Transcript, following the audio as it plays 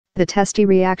The testy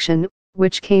reaction,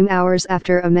 which came hours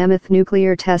after a mammoth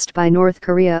nuclear test by North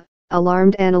Korea,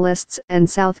 alarmed analysts and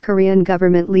South Korean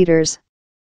government leaders.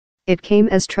 It came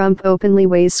as Trump openly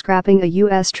weighs scrapping a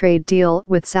U.S. trade deal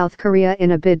with South Korea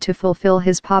in a bid to fulfill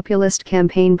his populist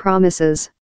campaign promises.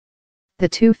 The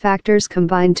two factors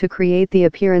combined to create the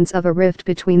appearance of a rift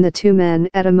between the two men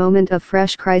at a moment of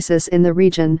fresh crisis in the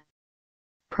region.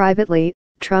 Privately,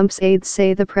 Trump's aides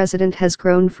say the president has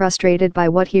grown frustrated by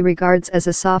what he regards as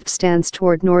a soft stance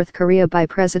toward North Korea by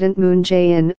President Moon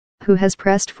Jae-in, who has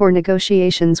pressed for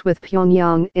negotiations with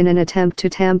Pyongyang in an attempt to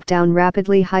tamp down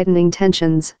rapidly heightening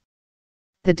tensions.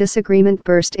 The disagreement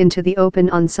burst into the open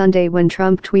on Sunday when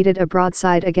Trump tweeted a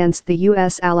broadside against the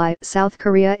U.S. ally. South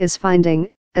Korea is finding,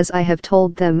 as I have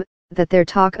told them, that their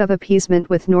talk of appeasement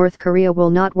with North Korea will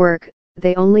not work.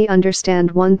 They only understand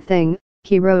one thing,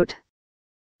 he wrote.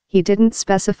 He didn't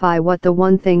specify what the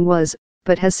one thing was,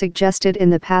 but has suggested in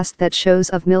the past that shows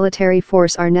of military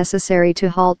force are necessary to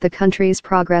halt the country's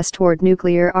progress toward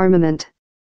nuclear armament.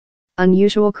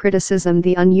 Unusual criticism.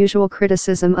 The unusual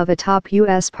criticism of a top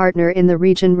U.S. partner in the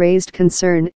region raised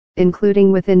concern,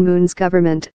 including within Moon's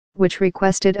government, which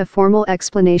requested a formal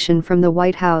explanation from the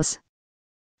White House.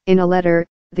 In a letter,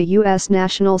 the U.S.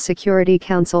 National Security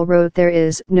Council wrote there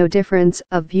is no difference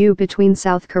of view between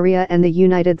South Korea and the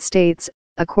United States,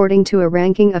 according to a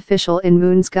ranking official in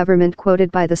Moon's government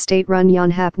quoted by the state-run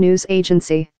Yonhap news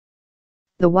agency.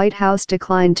 The White House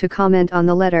declined to comment on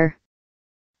the letter.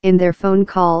 In their phone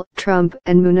call, Trump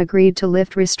and Moon agreed to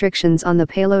lift restrictions on the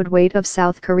payload weight of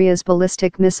South Korea's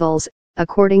ballistic missiles,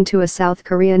 according to a South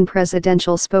Korean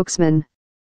presidential spokesman.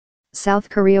 South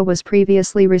Korea was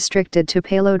previously restricted to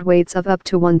payload weights of up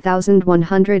to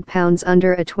 1,100 pounds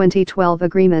under a 2012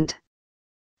 agreement.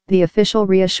 The official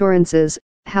reassurances,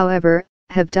 however,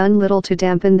 have done little to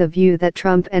dampen the view that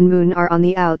Trump and Moon are on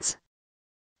the outs.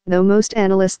 Though most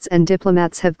analysts and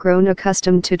diplomats have grown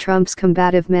accustomed to Trump's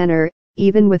combative manner,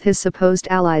 even with his supposed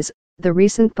allies, the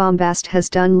recent bombast has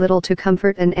done little to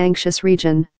comfort an anxious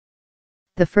region.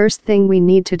 The first thing we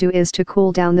need to do is to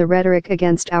cool down the rhetoric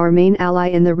against our main ally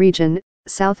in the region,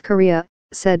 South Korea,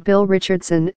 said Bill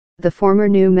Richardson, the former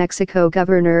New Mexico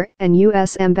governor and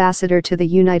U.S. ambassador to the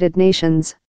United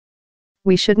Nations.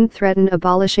 We shouldn't threaten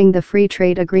abolishing the free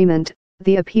trade agreement,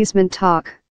 the appeasement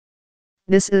talk.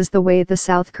 This is the way the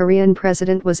South Korean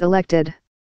president was elected.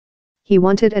 He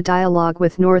wanted a dialogue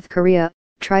with North Korea,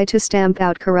 try to stamp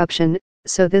out corruption,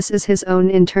 so this is his own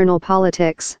internal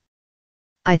politics.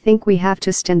 I think we have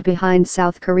to stand behind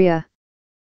South Korea.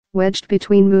 Wedged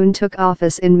between. Moon took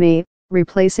office in May,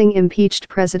 replacing impeached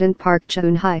President Park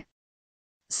Geun-hye.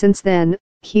 Since then,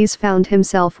 he's found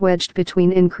himself wedged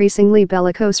between increasingly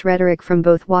bellicose rhetoric from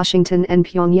both Washington and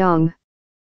Pyongyang.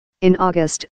 In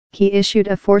August, he issued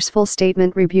a forceful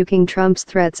statement rebuking Trump's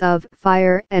threats of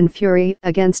fire and fury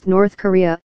against North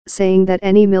Korea, saying that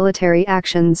any military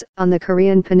actions on the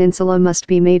Korean peninsula must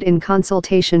be made in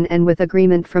consultation and with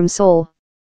agreement from Seoul.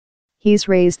 He's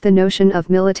raised the notion of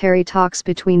military talks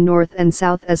between North and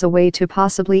South as a way to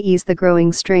possibly ease the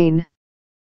growing strain.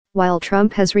 While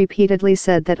Trump has repeatedly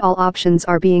said that all options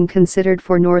are being considered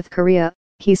for North Korea,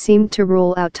 he seemed to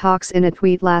rule out talks in a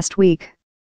tweet last week.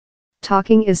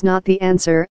 Talking is not the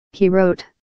answer, he wrote.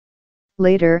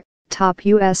 Later, top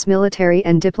U.S. military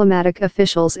and diplomatic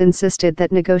officials insisted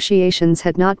that negotiations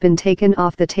had not been taken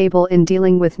off the table in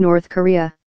dealing with North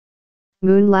Korea.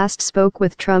 Moon last spoke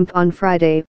with Trump on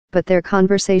Friday, but their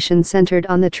conversation centered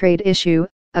on the trade issue,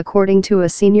 according to a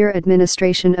senior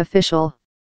administration official.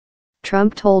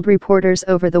 Trump told reporters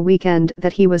over the weekend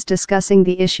that he was discussing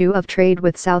the issue of trade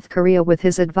with South Korea with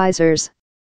his advisors.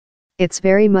 It's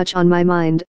very much on my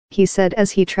mind, he said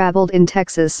as he traveled in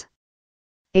Texas.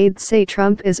 Aides say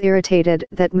Trump is irritated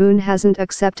that Moon hasn't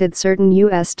accepted certain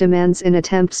U.S. demands in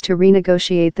attempts to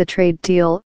renegotiate the trade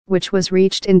deal, which was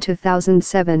reached in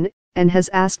 2007, and has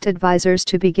asked advisors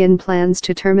to begin plans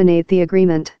to terminate the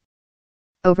agreement.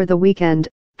 Over the weekend,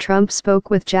 Trump spoke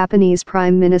with Japanese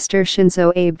Prime Minister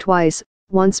Shinzo Abe twice,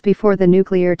 once before the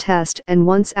nuclear test and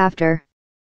once after.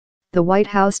 The White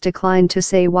House declined to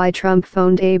say why Trump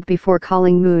phoned Abe before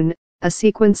calling Moon, a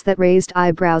sequence that raised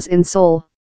eyebrows in Seoul.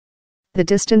 The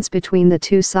distance between the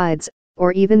two sides,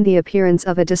 or even the appearance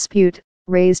of a dispute,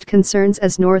 raised concerns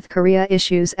as North Korea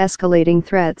issues escalating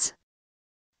threats.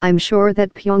 I'm sure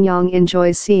that Pyongyang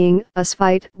enjoys seeing us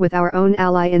fight with our own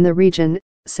ally in the region,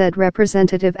 said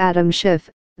Representative Adam Schiff,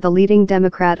 the leading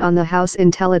Democrat on the House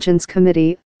Intelligence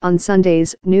Committee, on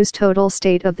Sunday's News Total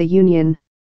State of the Union.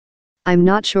 I'm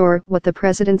not sure what the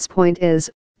president's point is,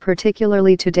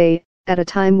 particularly today, at a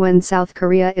time when South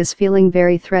Korea is feeling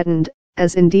very threatened,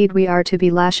 as indeed we are to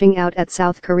be lashing out at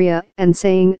South Korea and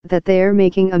saying that they're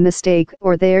making a mistake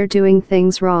or they're doing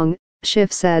things wrong,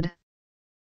 Schiff said.